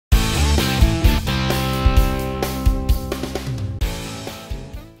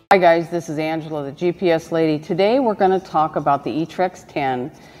Hi guys, this is Angela, the GPS lady. Today we're going to talk about the Etrex 10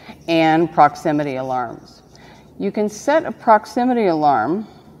 and proximity alarms. You can set a proximity alarm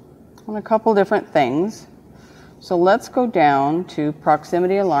on a couple different things. So let's go down to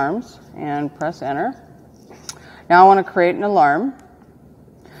proximity alarms and press enter. Now I want to create an alarm.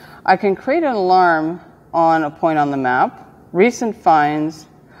 I can create an alarm on a point on the map, recent finds,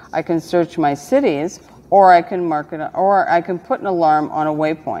 I can search my cities, or I can mark it, or I can put an alarm on a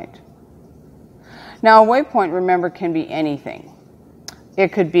waypoint. Now a waypoint, remember, can be anything.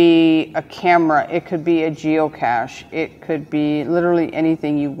 It could be a camera, it could be a geocache, it could be literally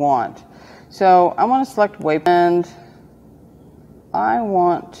anything you want. So I want to select waypoint, and I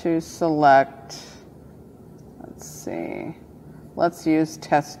want to select, let's use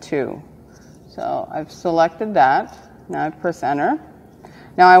test 2. So I've selected that. Now I press enter.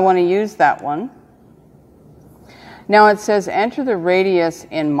 Now I want to use that one. Now it says enter the radius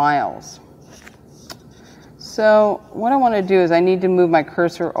in miles. So what I want to do is I need to move my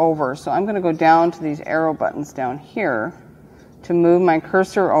cursor over. So I'm going to go down to these arrow buttons down here to move my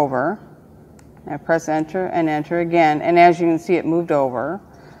cursor over. I press enter and enter again. And as you can see, it moved over.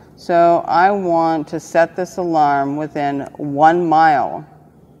 So I want to set this alarm within 1 mile.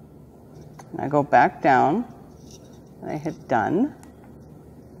 I go back down. I hit done.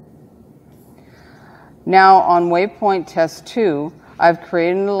 Now on waypoint test 2, I've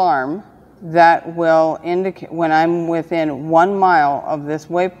created an alarm that will indicate when I'm within 1 mile of this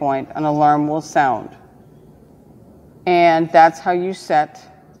waypoint, an alarm will sound. And that's how you set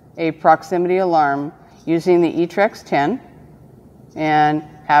a proximity alarm using the Etrex 10. And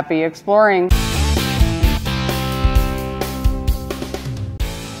happy exploring!